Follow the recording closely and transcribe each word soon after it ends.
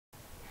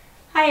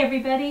Hi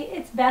everybody,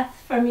 it's Beth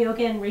from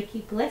Yoga and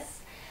Reiki Bliss.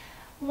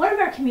 One of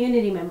our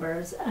community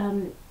members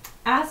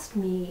asked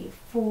me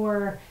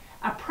for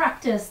a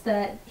practice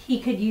that he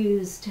could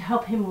use to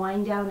help him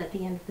wind down at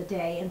the end of the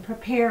day and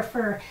prepare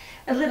for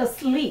a little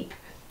sleep.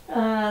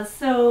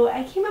 So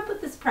I came up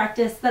with this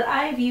practice that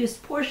I've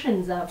used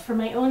portions of for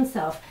my own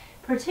self,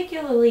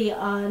 particularly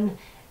on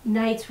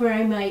nights where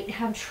I might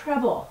have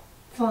trouble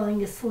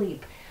falling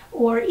asleep,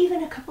 or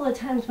even a couple of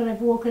times when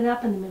I've woken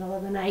up in the middle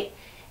of the night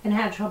and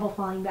had trouble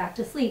falling back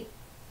to sleep.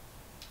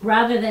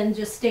 Rather than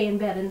just stay in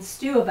bed and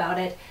stew about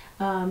it,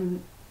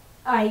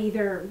 I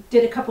either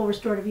did a couple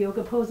restorative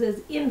yoga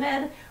poses in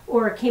bed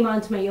or came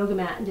onto my yoga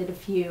mat and did a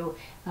few.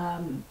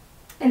 And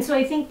so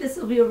I think this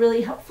will be a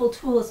really helpful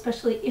tool,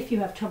 especially if you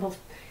have trouble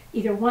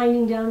either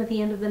winding down at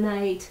the end of the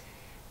night,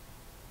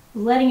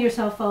 letting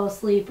yourself fall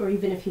asleep, or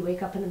even if you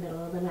wake up in the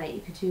middle of the night,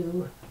 you could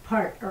do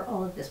part or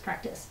all of this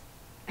practice.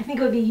 I think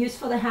it would be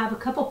useful to have a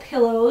couple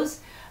pillows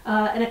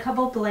and a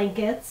couple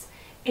blankets.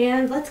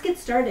 And let's get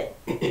started.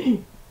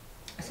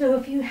 So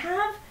if you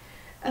have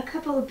a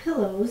couple of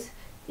pillows,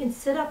 you can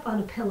sit up on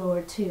a pillow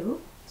or two,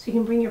 so you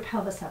can bring your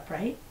pelvis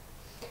upright.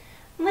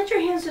 And let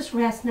your hands just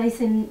rest nice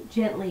and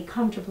gently,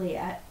 comfortably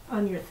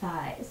on your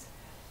thighs.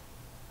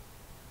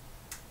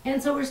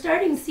 And so we're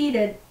starting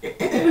seated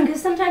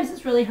because sometimes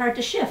it's really hard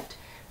to shift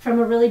from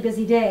a really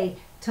busy day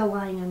to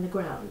lying on the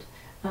ground.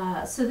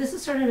 So this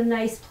is sort of a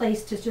nice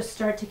place to just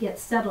start to get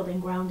settled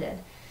and grounded.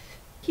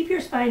 Keep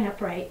your spine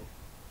upright.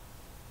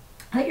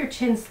 Let your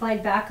chin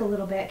slide back a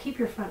little bit. Keep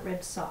your front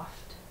ribs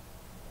soft.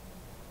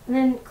 And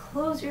then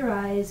close your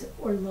eyes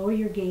or lower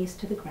your gaze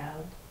to the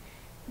ground.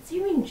 And so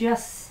you can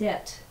just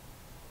sit,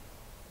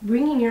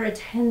 bringing your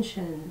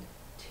attention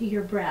to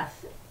your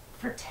breath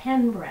for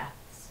 10 breaths.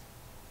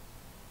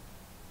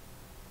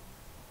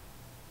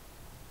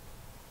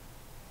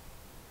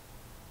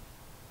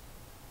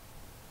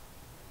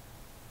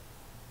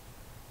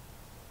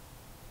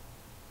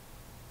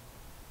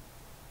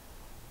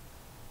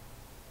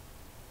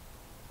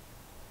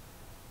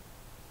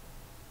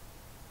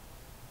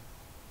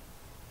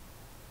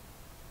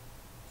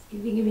 You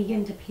can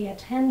begin to pay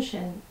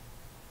attention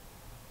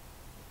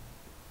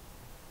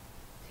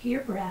to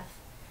your breath,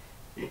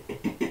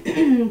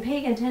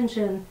 paying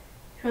attention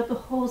throughout the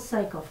whole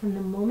cycle, from the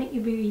moment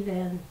you breathe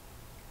in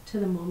to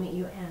the moment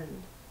you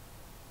end.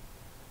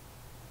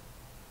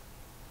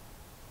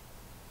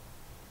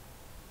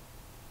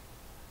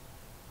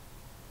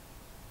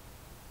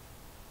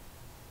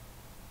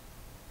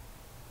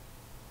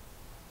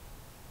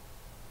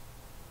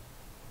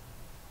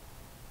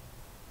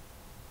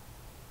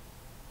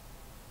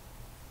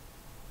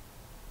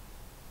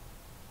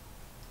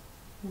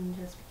 And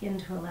just begin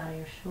to allow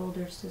your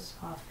shoulders to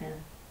soften.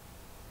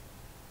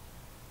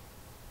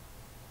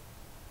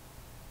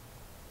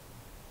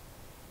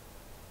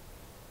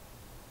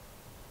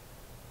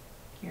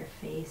 Your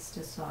face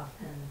to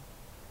soften.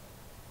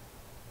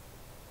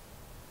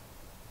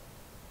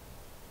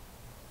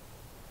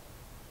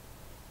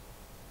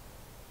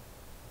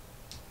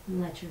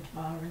 And let your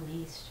jaw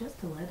release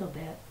just a little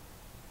bit.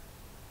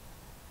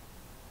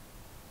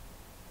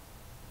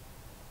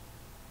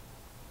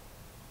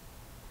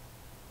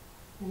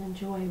 And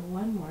enjoy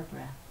one more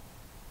breath.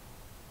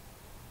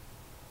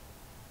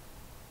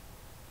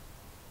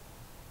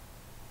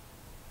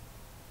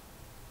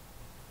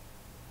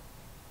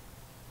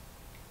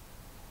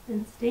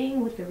 And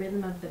staying with the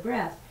rhythm of the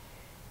breath,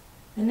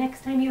 the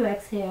next time you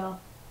exhale,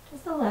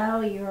 just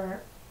allow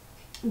your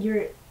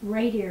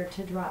right ear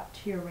to drop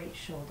to your right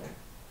shoulder.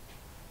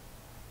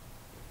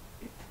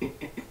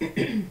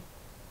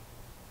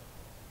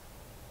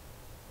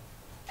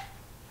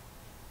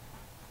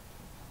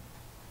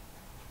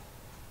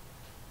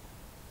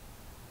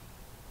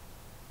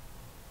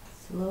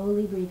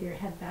 Slowly breathe your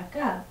head back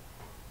up.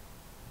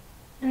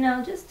 And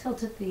now just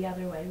tilt it the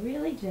other way,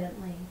 really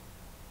gently.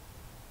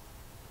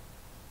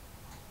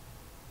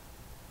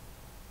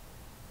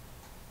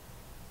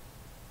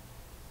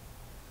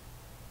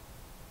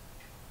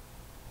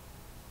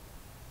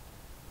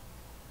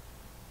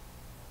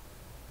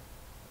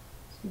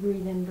 So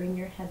breathe in, bring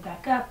your head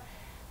back up,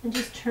 and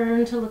just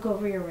turn to look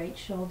over your right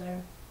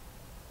shoulder.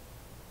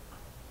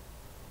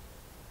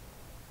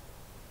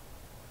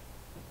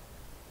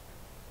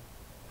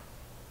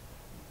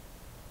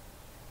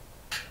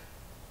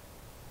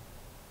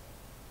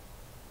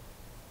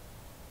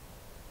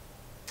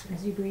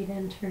 As you breathe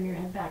in, turn your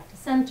head back to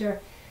center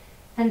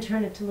and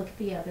turn it to look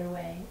the other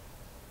way.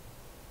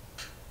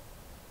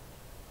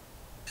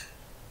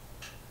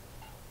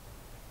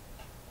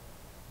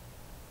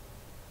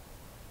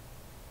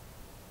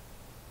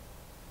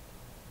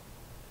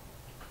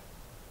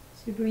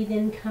 So breathe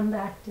in, come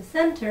back to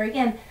center.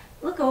 Again,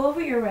 look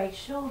over your right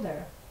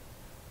shoulder.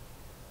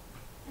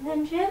 And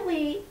then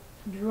gently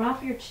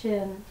drop your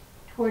chin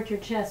towards your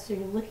chest so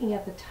you're looking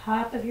at the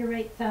top of your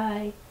right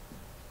thigh.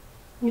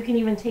 You can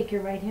even take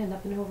your right hand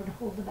up and over to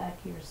hold the back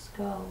of your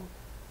skull,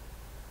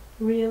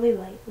 really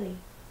lightly.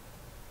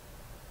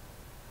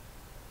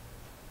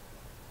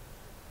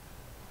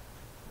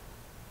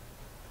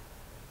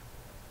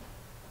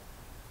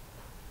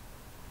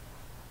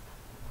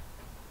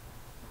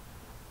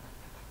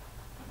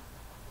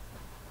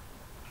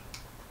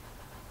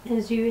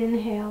 As you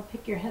inhale,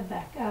 pick your head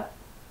back up.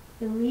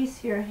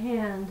 Release your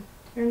hand,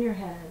 turn your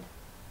head.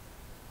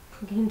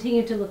 And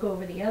continue to look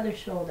over the other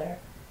shoulder.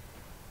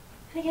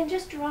 And again,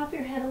 just drop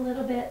your head a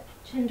little bit,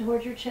 chin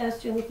towards your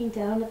chest. You're looking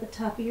down at the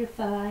top of your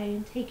thigh,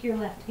 and take your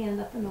left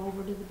hand up and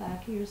over to the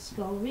back of your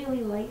skull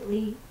really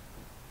lightly.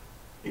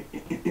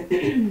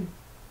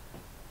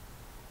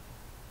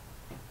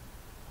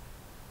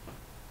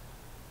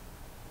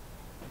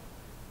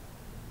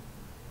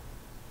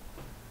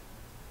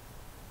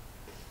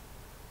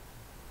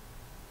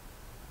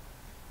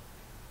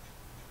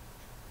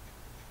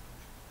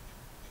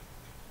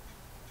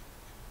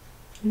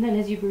 And then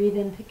as you breathe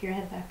in, pick your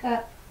head back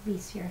up,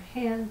 release your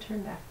hand,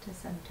 turn back to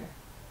center.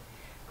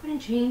 Go ahead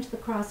and change the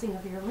crossing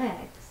of your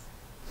legs.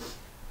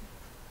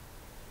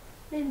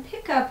 Then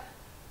pick up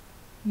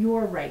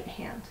your right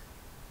hand.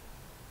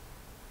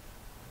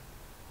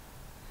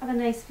 Have a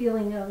nice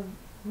feeling of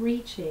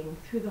reaching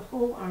through the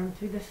whole arm,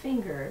 through the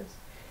fingers,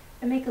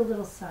 and make a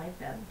little side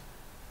bend.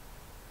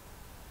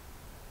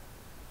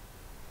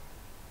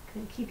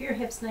 Good. Keep your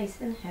hips nice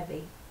and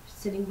heavy,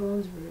 sitting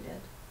bones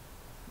rooted.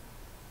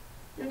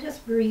 And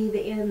just breathe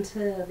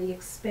into the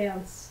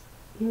expanse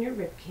in your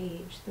rib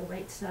cage, the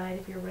right side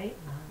of your right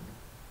lung.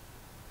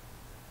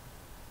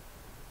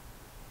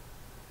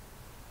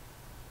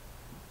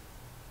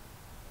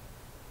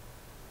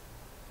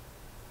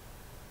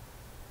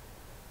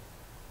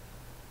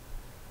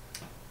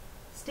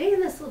 Stay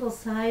in this little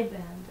side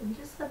bend and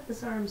just let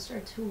this arm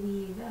start to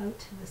weave out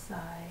to the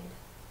side.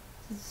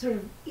 So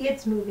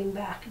it's moving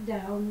back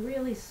down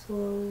really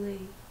slowly.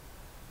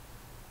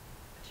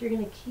 You're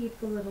going to keep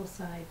the little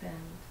side bend.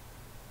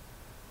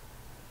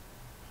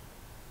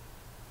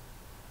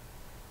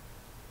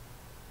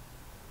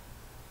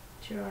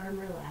 Let your arm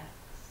relax.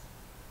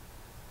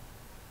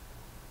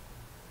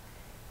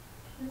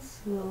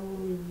 Just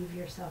slowly weave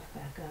yourself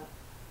back up.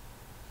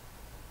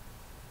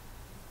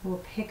 We'll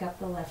pick up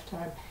the left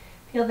arm.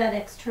 Feel that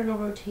external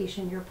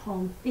rotation, your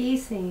palm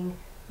facing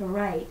the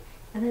right,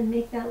 and then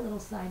make that little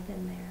side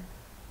bend there.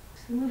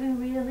 So moving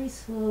really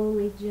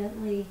slowly,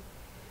 gently.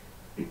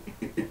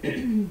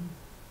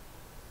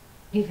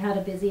 You've had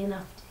a busy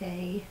enough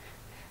day,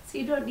 so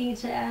you don't need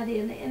to add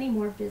in any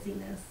more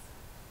busyness.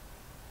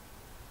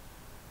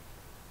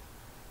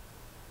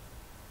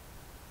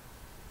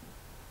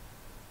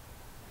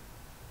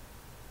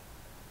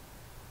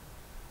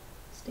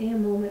 Stay a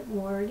moment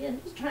more.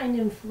 Again, just trying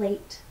to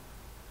inflate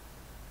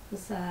the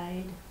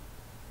side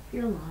of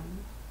your lung.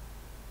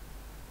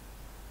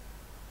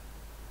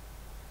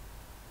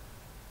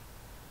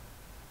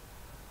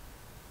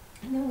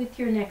 And then with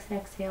your next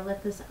exhale,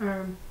 let this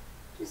arm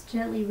just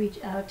gently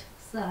reach out to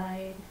the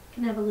side. You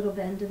can have a little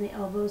bend in the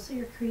elbows, so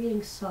you're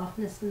creating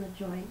softness in the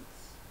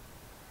joints.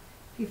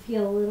 If you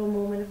feel a little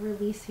moment of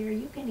release here,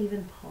 you can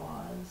even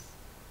pause.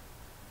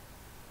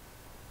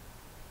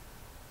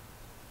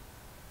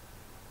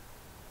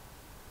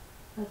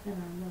 Let that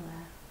arm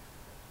relax.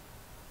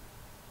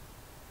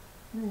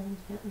 And then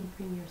gently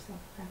bring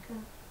yourself back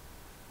up.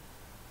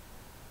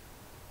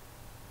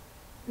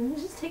 And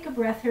just take a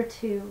breath or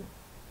two,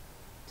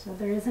 so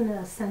there isn't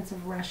a sense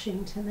of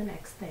rushing to the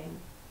next thing.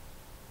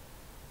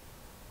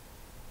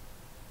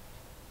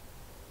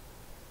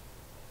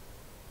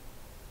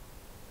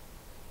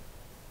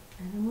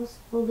 And then we'll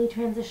slowly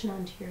transition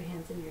onto your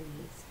hands and your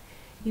knees.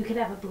 You could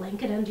have a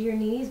blanket under your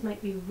knees,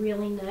 might be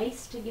really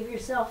nice to give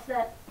yourself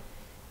that,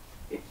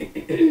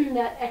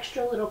 that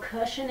extra little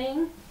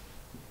cushioning.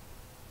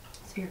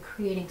 So you're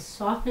creating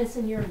softness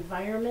in your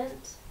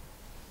environment,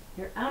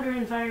 your outer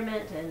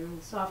environment,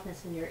 and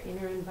softness in your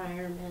inner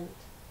environment.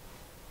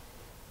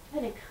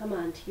 Kind of come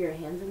onto your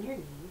hands and your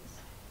knees.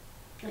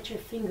 Let your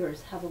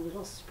fingers have a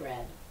little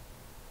spread.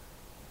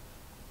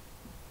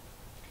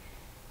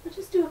 We'll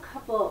just do a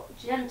couple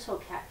gentle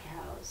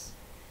cat-cows.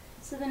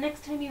 So the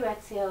next time you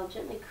exhale,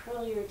 gently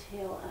curl your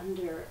tail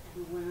under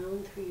and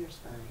round through your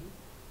spine.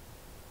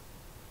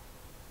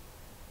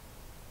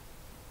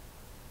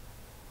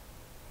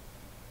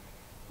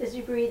 As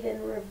you breathe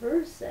in,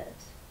 reverse it.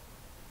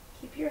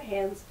 Keep your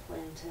hands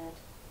planted.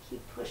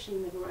 Keep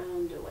pushing the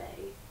ground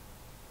away.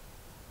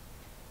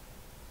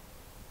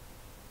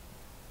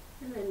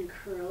 And then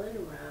curl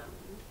and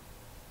round.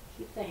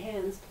 Keep the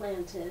hands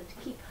planted.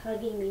 Keep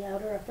hugging the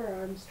outer upper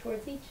arms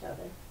towards each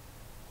other.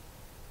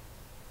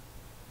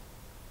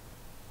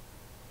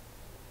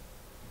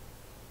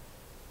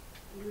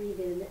 Breathe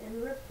in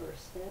and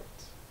reverse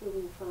it.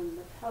 Moving from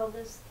the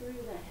pelvis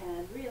through the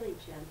head really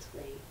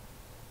gently.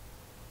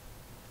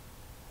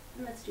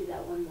 And let's do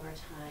that one more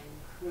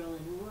time.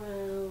 Curling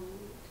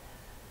round.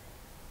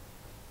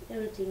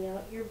 Emptying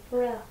out your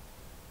breath.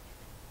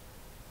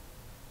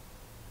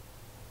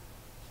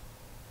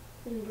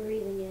 And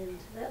breathing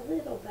into that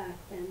little back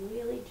bend,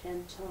 really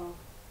gentle.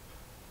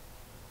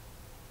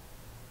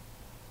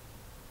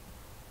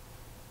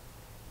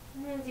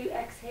 And as you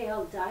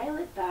exhale, dial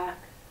it back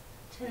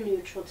to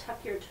neutral.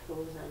 Tuck your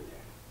toes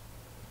under.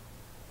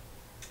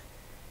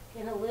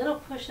 And a little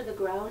push of the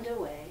ground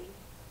away.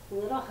 A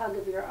little hug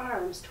of your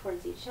arms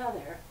towards each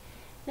other.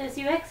 And as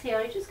you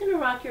exhale, you're just going to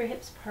rock your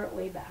hips part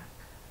way back.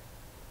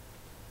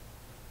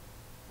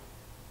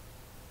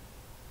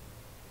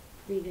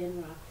 Breathe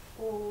in, rock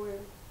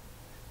forward.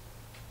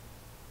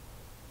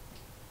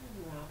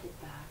 And rock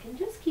it back. And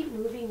just keep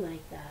moving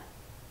like that.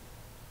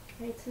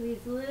 Right, so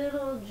these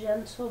little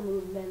gentle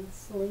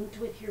movements linked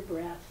with your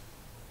breath.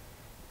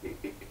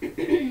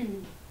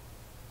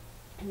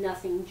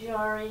 Nothing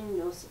jarring,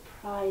 no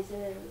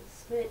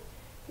surprises, but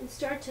can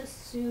start to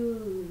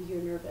soothe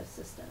your nervous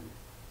system.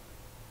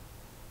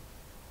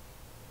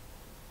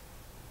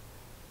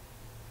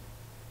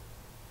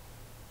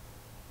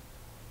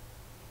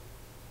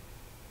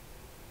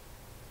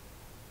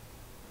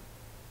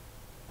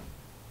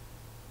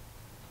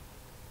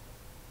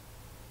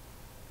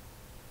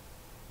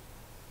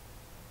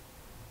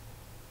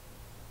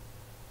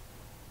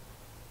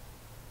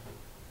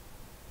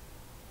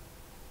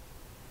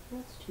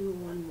 Let's do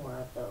one more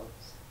of those.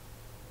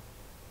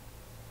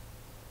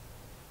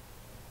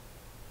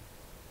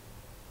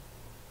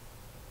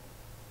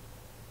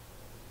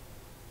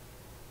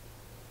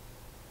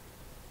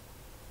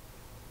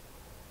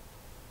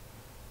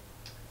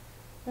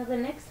 Now the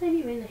next time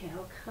you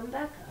inhale, come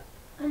back up,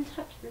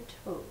 untuck your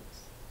toes.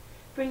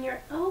 Bring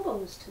your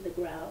elbows to the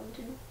ground.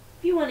 And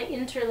if you want to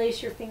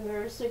interlace your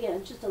fingers,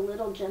 again, just a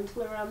little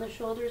gentle around the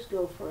shoulders,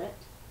 go for it.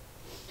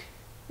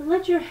 And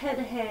let your head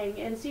hang,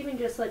 and so you can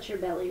just let your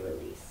belly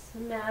release.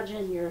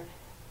 Imagine your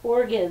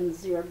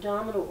organs, your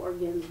abdominal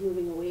organs,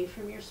 moving away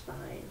from your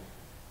spine.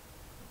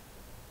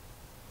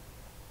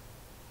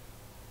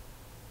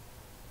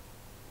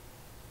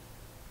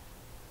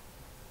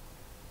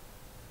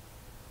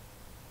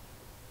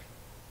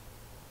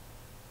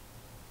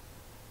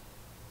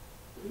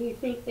 You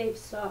think they've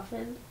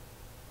softened?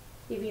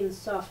 Maybe even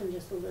soften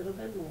just a little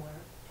bit more.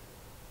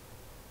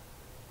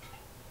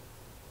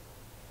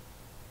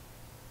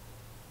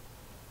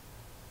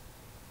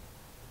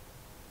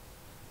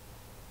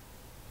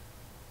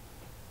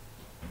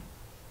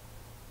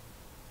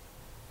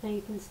 Now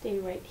you can stay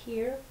right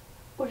here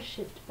or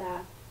shift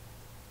back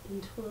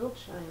into a little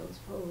child's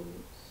pose.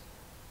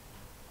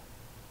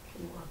 You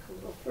can walk a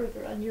little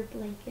further on your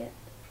blanket.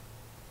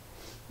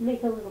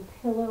 Make a little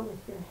pillow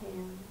with your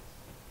hands.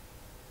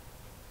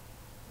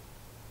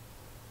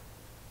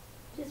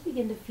 Just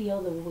begin to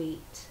feel the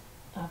weight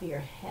of your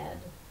head.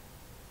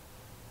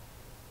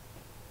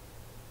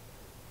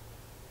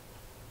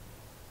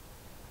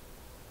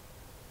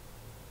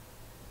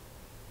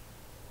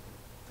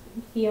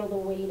 And feel the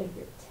weight of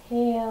your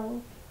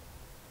tail.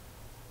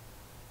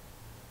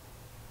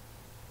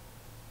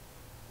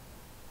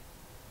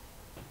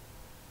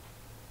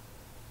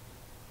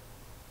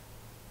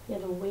 Feel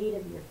the weight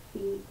of your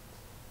feet.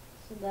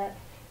 So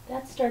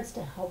that starts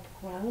to help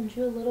ground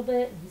you a little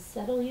bit and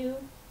settle you.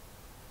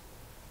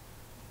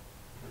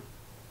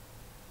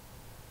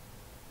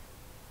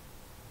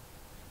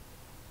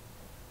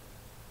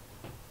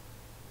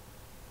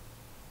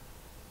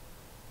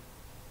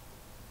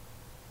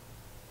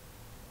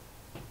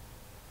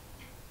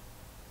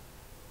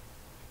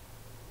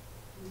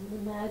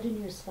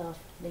 Imagine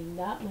yourself getting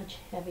that much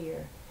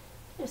heavier,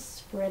 just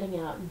spreading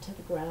out into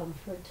the ground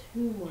for 2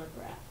 more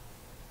breaths.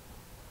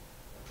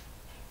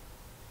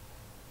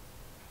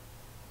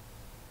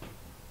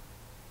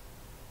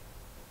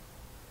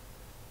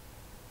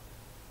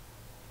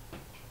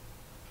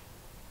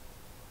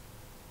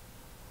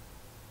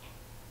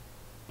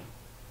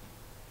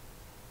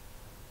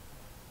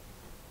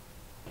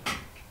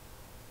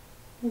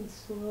 And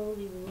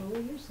slowly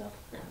roll yourself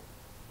down.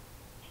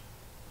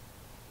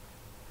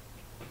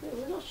 A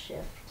little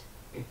shift.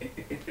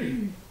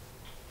 And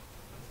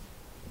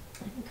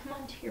come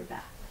onto your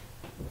back.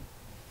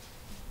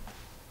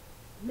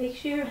 Make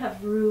sure you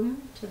have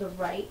room to the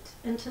right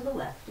and to the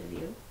left of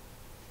you.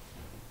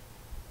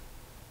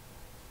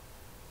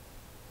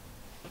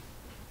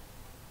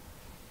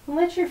 And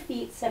let your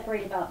feet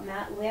separate about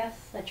mat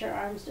width. Let your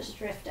arms just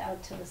drift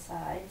out to the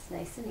sides,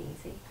 nice and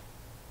easy.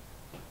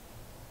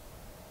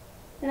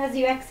 And as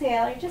you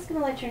exhale, you're just going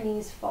to let your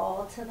knees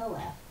fall to the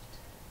left.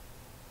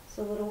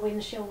 So a little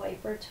windshield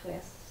wiper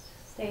twist.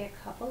 Stay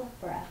a couple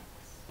of breaths.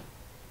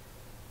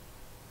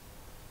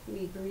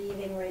 Be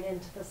breathing right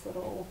into this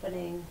little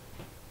opening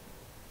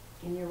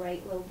in your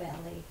right low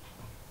belly.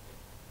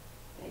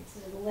 Right,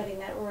 so letting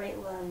that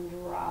right lung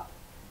drop,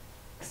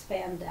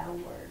 expand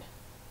downward.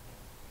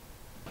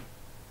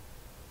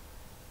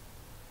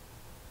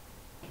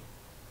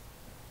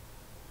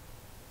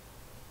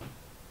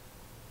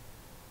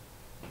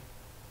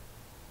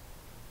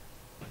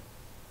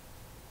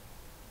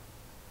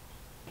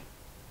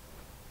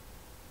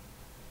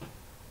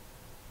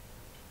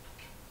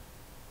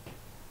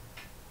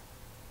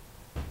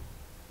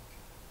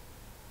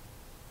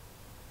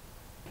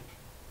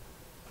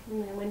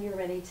 And then when you're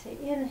ready to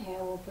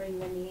inhale, we'll bring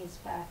the knees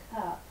back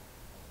up.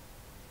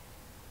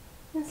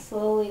 And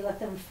slowly let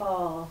them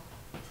fall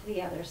to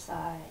the other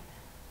side.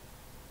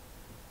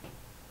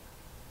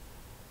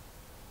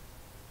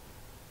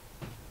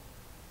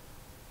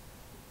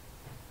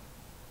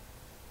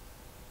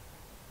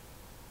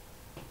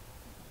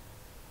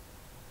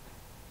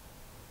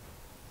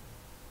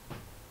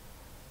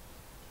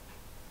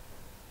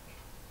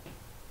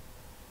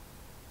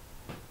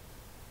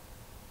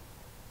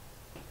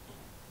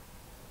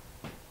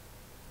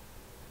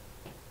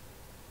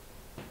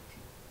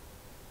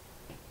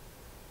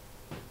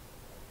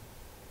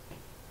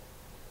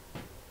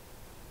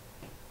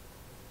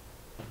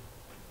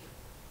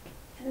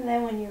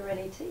 then when you're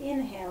ready to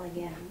inhale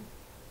again,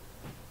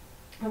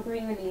 I'll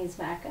bring the knees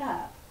back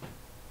up.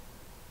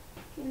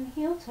 You can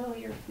heel toe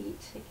your feet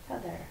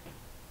together.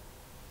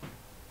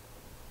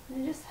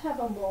 And just have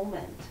a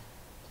moment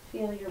to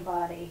feel your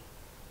body,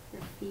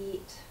 your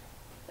feet,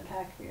 the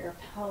back of your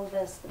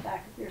pelvis, the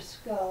back of your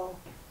skull,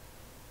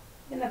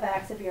 and the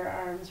backs of your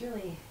arms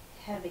really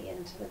heavy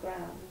into the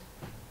ground.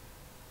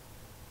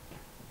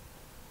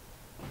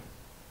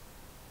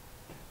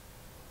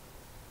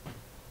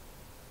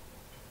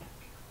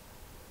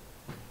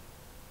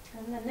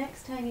 And the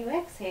next time you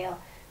exhale,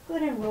 go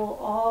ahead and roll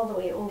all the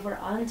way over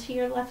onto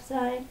your left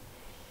side.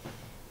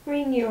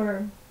 Bring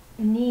your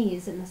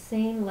knees in the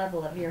same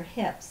level of your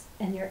hips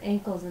and your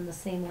ankles in the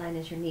same line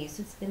as your knees.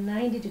 So it's the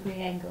 90-degree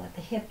angle at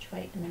the hip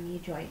joint and the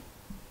knee joint.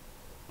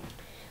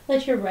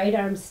 Let your right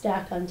arm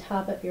stack on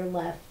top of your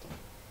left.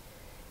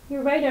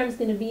 Your right arm is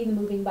going to be the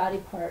moving body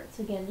part.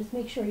 So again, just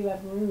make sure you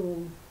have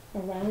room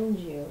around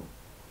you.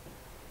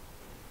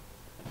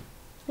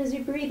 As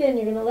you breathe in,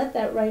 you're going to let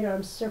that right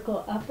arm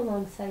circle up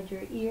alongside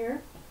your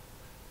ear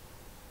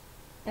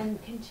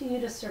and continue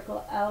to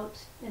circle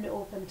out and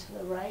open to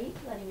the right,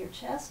 letting your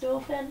chest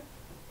open.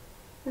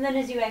 And then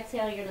as you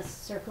exhale, you're going to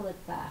circle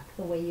it back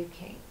the way you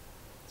came.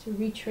 So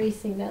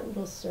retracing that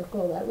little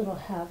circle, that little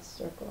half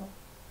circle.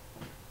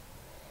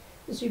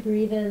 As you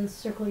breathe in,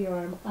 circle your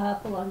arm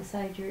up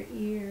alongside your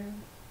ear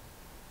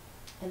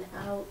and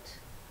out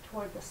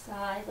toward the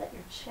side. Let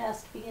your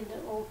chest begin to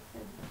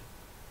open.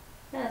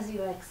 As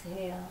you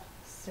exhale,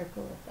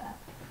 circle it back.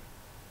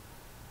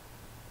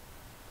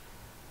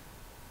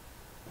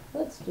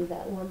 Let's do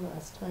that one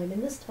last time,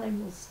 and this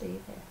time we'll stay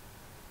there.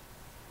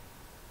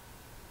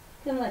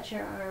 You can let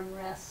your arm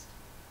rest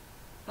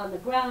on the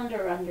ground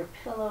or on your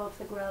pillow if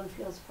the ground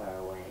feels far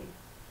away.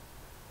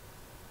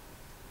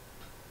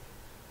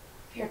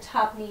 If your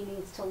top knee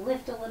needs to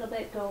lift a little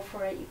bit, go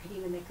for it. You could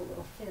even make a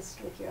little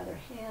fist with your other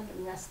hand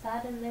and rest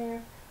that in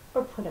there,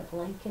 or put a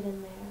blanket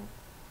in there.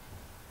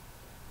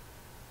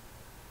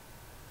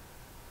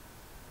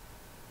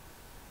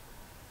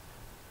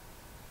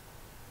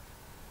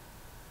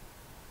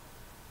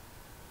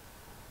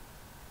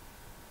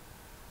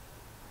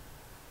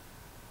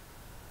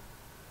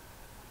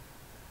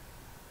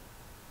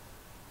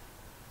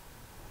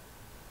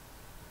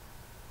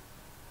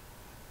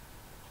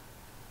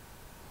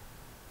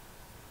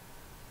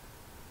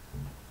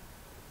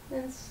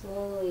 Then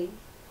slowly,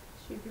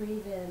 as you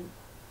breathe in,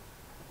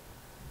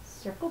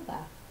 circle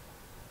back.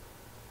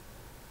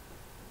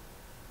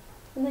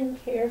 And then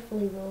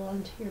carefully roll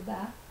onto your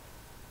back.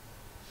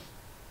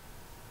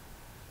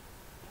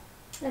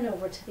 And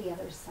over to the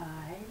other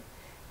side.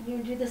 And you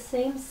do the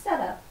same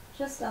setup,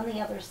 just on the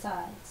other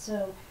side.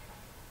 So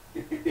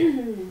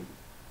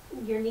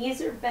your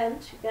knees are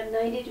bent. You've got a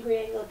 90-degree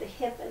angle at the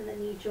hip and the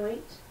knee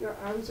joint. Your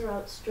arms are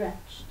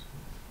outstretched.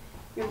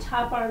 Your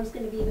top arm is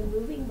going to be the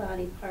moving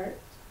body part.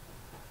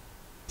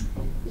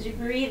 As you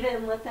breathe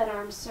in, let that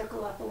arm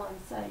circle up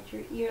alongside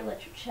your ear.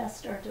 Let your chest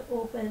start to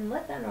open.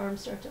 Let that arm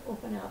start to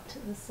open out to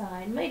the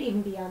side. Might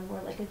even be on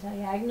more like a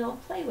diagonal.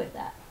 Play with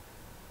that.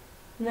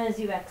 And then as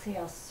you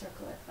exhale,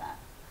 circle it back.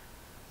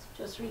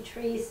 So just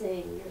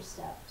retracing your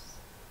steps.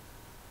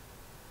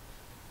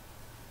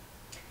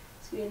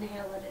 So you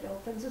inhale, let it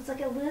open. So it's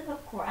like a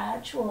little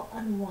gradual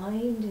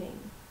unwinding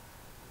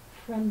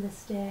from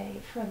this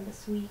day, from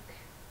this week.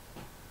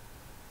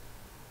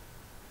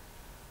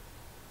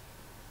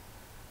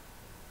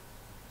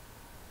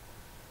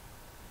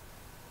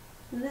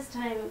 And this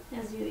time,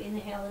 as you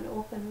inhale and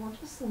open, we'll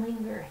just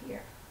linger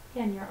here.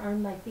 Again, your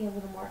arm might be a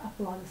little more up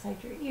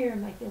alongside your ear,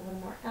 might be a little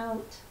more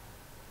out.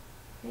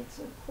 Right?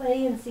 So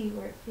play and see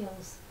where it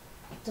feels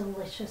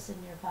delicious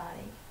in your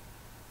body.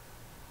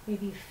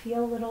 Maybe you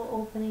feel a little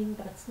opening,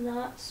 but it's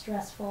not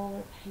stressful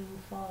or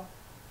painful.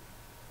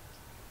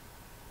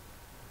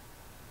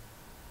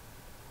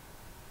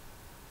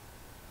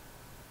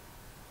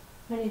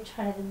 When you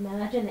try to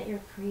imagine that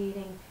you're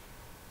creating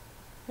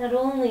not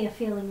only a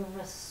feeling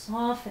of a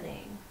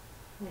softening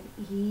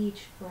with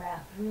each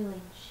breath,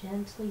 really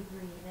gently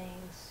breathing,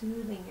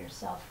 soothing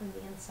yourself from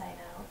the inside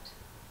out,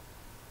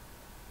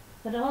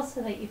 but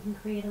also that you can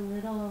create a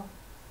little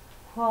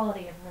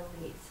quality of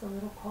release, a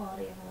little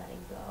quality of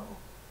letting go.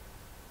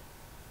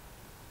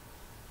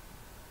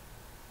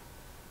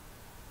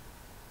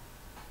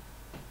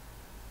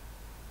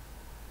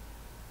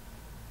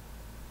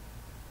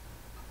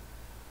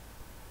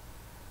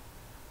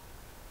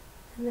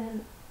 And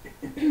then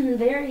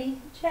very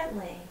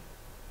gently,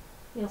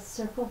 you'll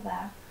circle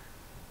back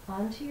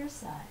onto your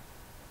side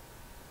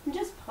and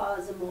just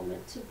pause a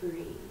moment to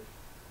breathe.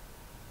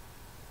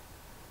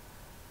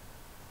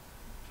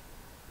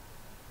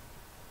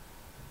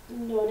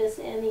 Notice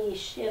any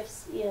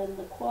shifts in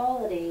the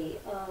quality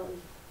of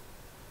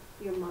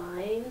your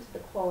mind, the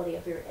quality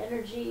of your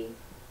energy,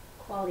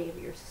 quality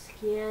of your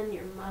skin,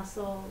 your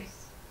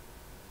muscles.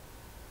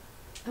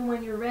 And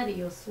when you're ready,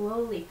 you'll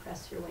slowly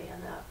press your way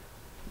on up.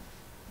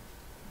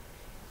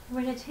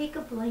 We're going to take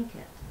a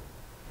blanket.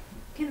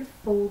 You can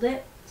fold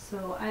it.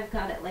 So I've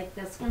got it like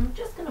this. I'm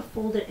just going to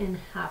fold it in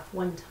half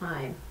one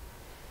time.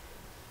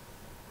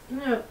 I'm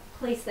going to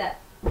place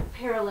that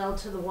parallel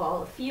to the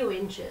wall a few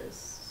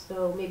inches,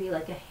 so maybe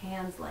like a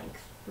hand's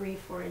length,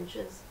 3-4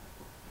 inches.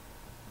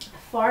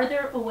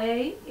 Farther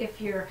away,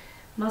 if your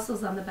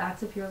muscles on the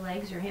backs of your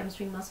legs, your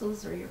hamstring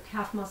muscles or your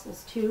calf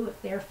muscles too,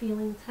 if they're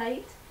feeling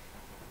tight,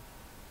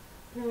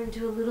 I'm going to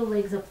do a little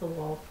legs up the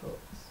wall pose.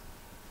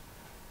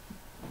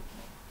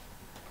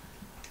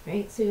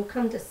 Right, so you'll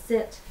come to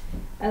sit.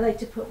 I like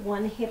to put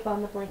one hip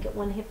on the blanket,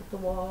 one hip at the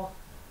wall.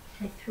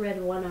 I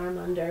thread one arm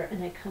under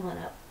and I come on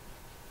up.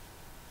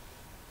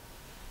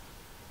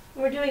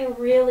 We're doing a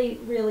really,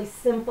 really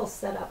simple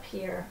setup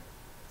here.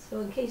 So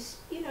in case,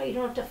 you don't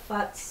have to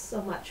futz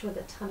so much with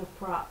a ton of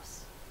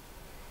props.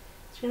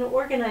 So you're going to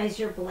organize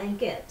your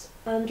blanket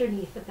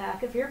underneath the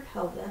back of your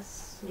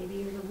pelvis. Maybe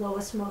your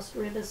lowest most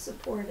rib is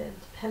supported,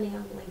 depending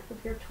on the length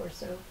of your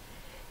torso.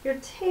 Your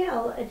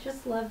tail, I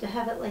just love to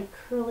have it like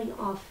curling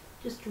off,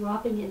 just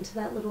dropping into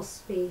that little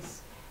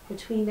space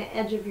between the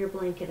edge of your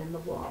blanket and the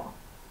wall.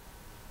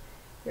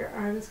 Your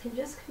arms can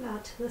just come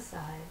out to the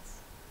sides.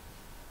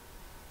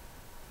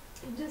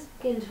 And just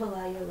begin to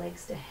allow your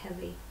legs to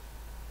heavy.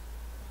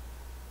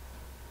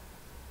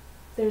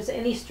 If there's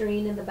any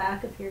strain in the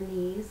back of your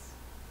knees,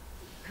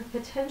 you could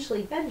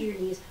potentially bend your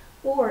knees,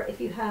 or if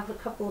you have a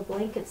couple of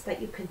blankets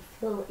that you can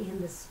fill in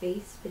the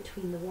space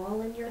between the wall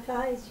and your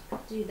thighs, you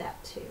could do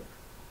that too.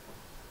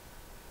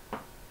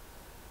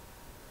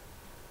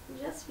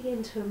 Just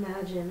begin to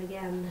imagine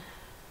again,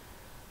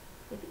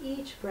 with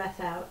each breath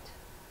out,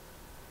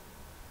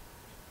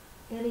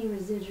 any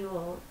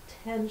residual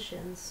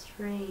tension,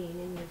 strain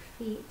in your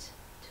feet,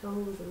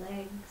 toes,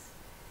 legs,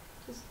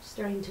 just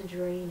starting to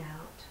drain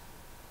out,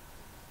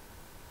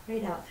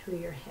 right out through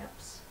your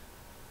hips.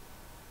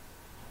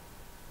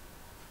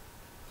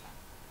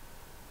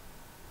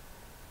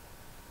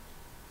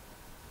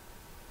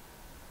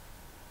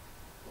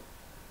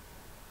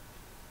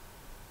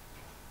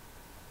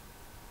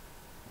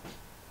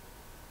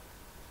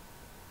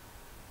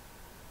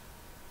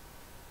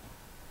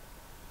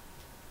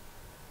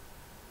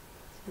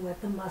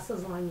 Let the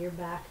muscles on your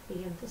back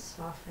begin to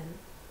soften.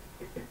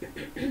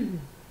 Let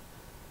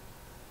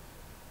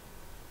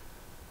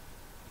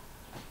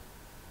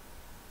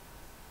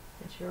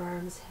your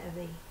arms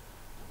heavy.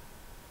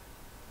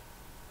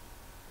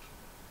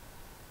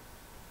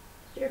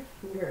 Let your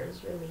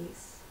fingers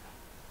release.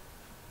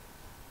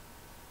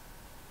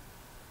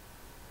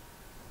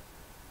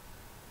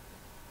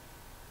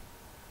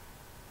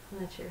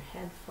 Let your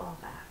head fall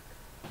back.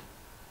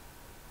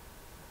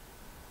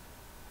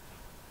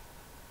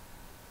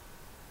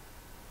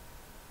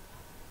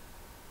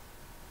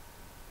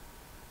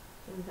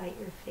 Invite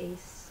your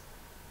face,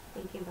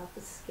 thinking about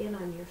the skin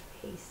on your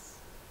face,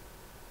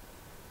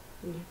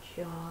 and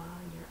your jaw,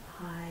 and your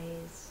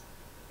eyes,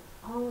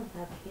 all of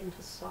that begin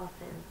to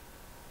soften.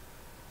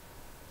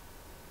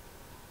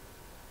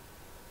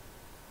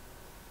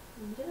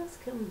 And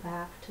just come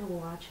back to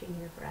watching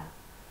your breath.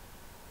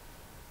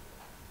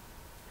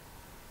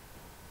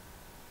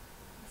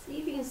 See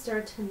if you can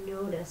start to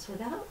notice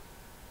without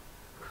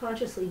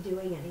consciously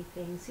doing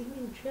anything. So you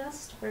can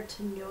just start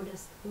to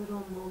notice the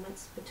little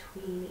moments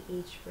between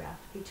each breath,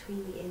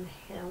 between the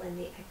inhale and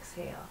the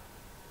exhale.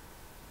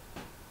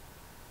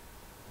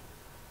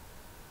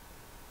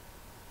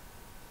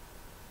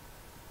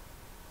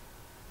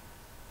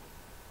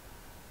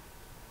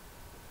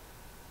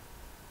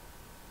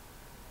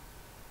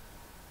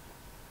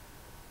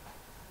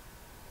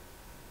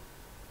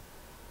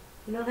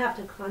 You don't have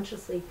to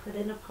consciously put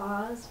in a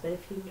pause, but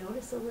if you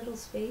notice a little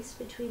space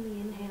between the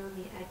inhale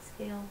and the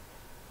exhale,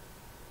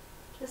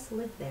 just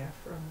live there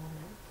for a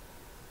moment.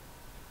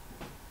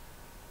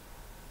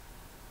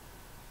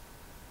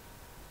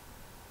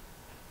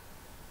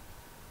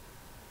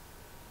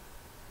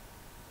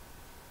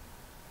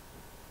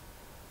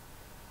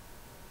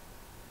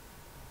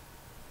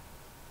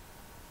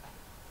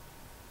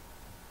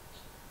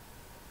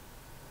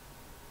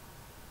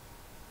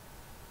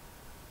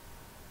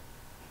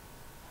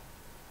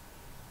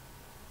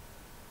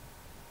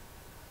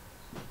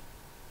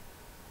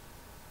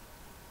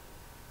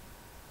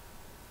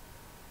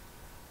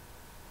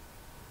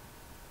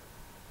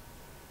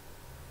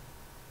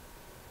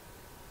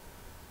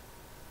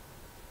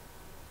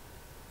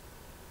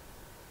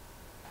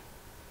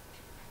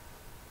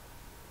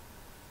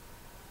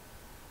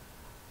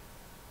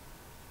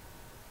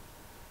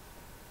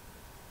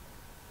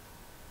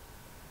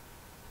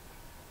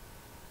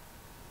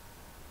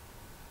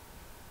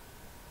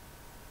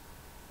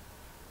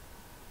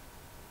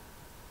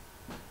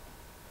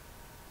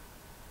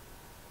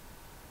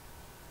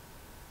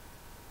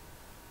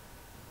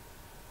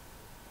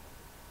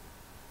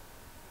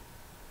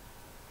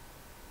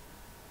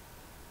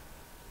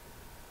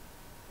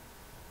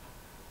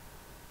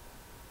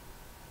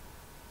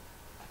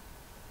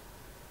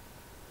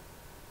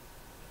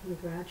 And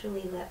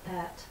gradually let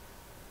that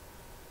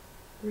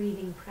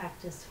breathing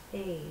practice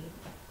fade.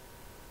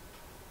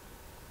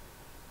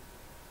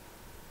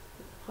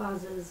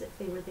 Pauses, if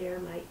they were there,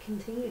 might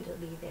continue to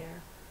be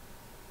there.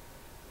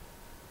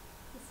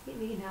 Let's see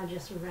if you can now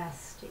just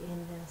rest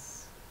in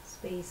this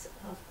space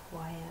of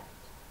quiet.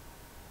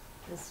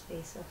 the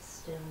space of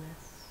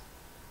stillness,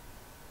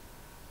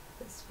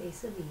 the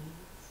space of ease.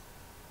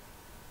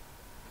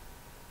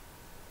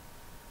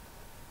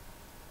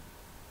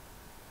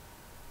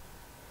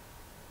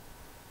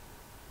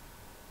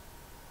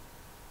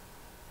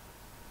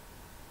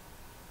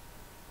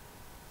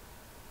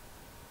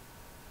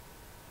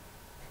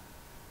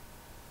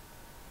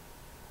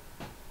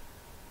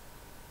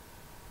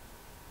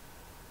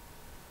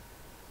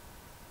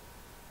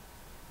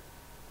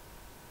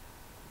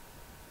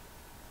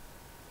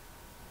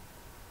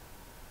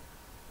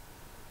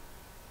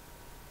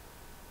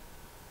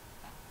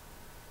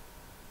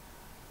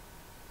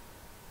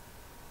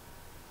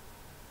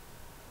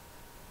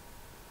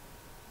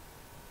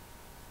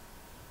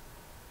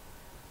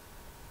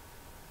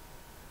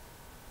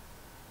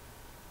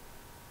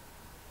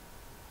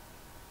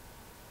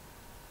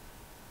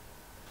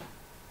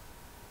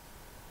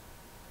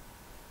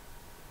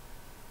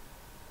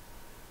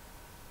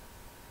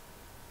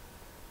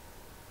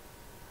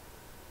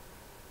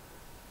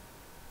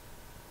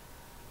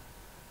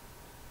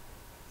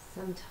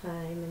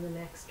 Sometime in the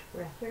next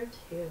breath or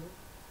two,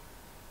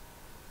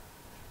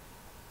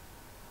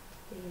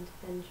 begin to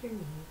bend your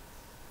knees.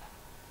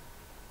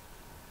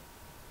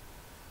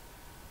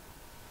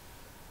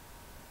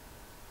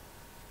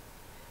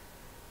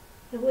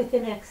 And with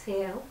an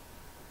exhale,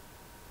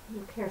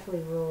 you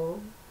carefully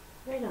roll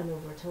right on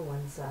over to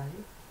one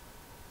side,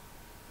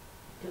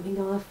 coming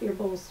off your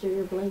bolster,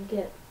 your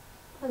blanket,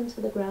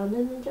 onto the ground,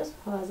 and then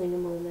just pausing a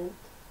moment.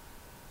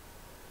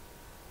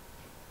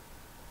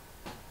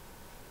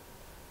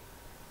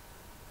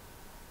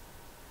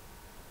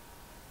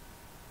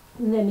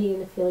 And then begin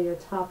to feel your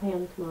top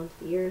hand come onto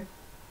the earth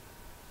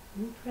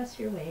and press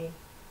your way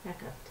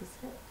back up to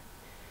sit.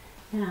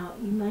 Now,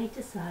 you might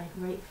decide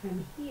right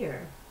from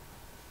here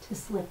to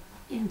slip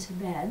into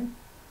bed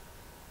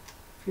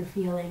if you're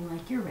feeling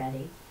like you're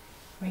ready,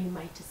 or you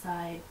might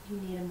decide you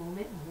need a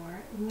moment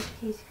more, in which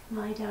case you can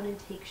lie down and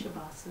take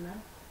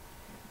Shavasana.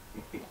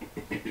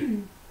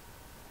 You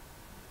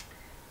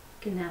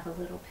can have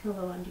a little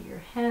pillow under your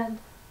head.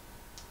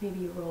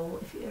 Maybe you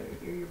roll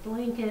your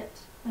blanket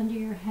under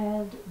your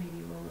head. Maybe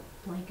you roll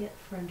a blanket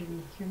for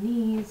underneath your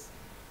knees.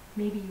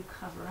 Maybe you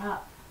cover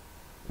up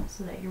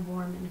so that you're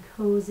warm and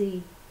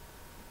cozy.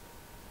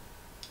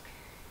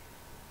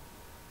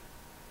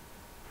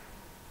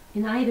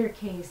 In either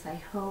case, I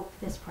hope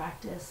this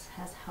practice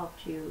has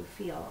helped you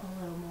feel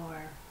a little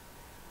more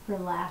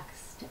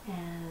relaxed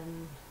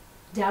and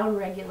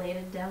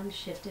down-regulated,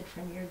 downshifted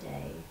from your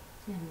day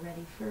and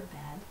ready for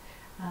bed.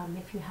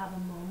 If you have a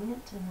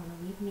moment and want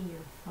to leave me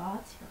your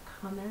thoughts, your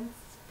comments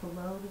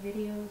below the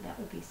video, that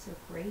would be so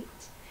great.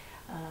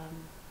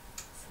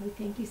 So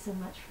thank you so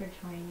much for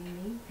joining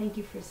me. Thank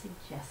you for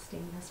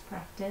suggesting this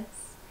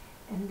practice,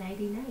 and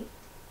nighty-night.